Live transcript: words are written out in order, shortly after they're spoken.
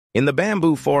In the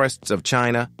bamboo forests of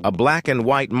China, a black and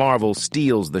white marvel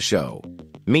steals the show.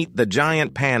 Meet the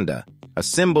giant panda, a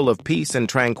symbol of peace and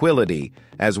tranquility,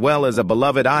 as well as a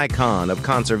beloved icon of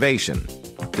conservation.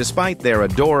 Despite their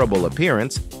adorable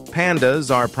appearance, pandas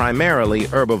are primarily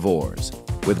herbivores,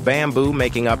 with bamboo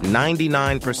making up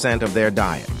 99% of their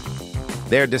diet.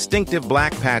 Their distinctive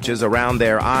black patches around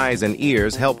their eyes and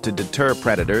ears help to deter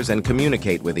predators and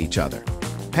communicate with each other.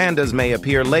 Pandas may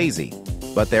appear lazy,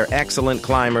 but they're excellent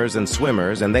climbers and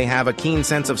swimmers, and they have a keen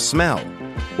sense of smell.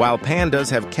 While pandas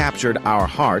have captured our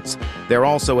hearts, they're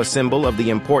also a symbol of the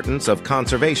importance of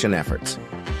conservation efforts.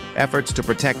 Efforts to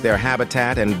protect their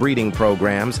habitat and breeding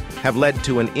programs have led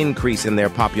to an increase in their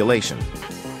population.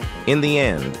 In the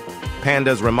end,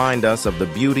 pandas remind us of the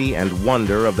beauty and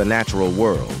wonder of the natural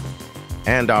world,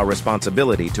 and our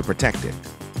responsibility to protect it.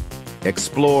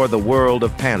 Explore the world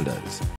of pandas.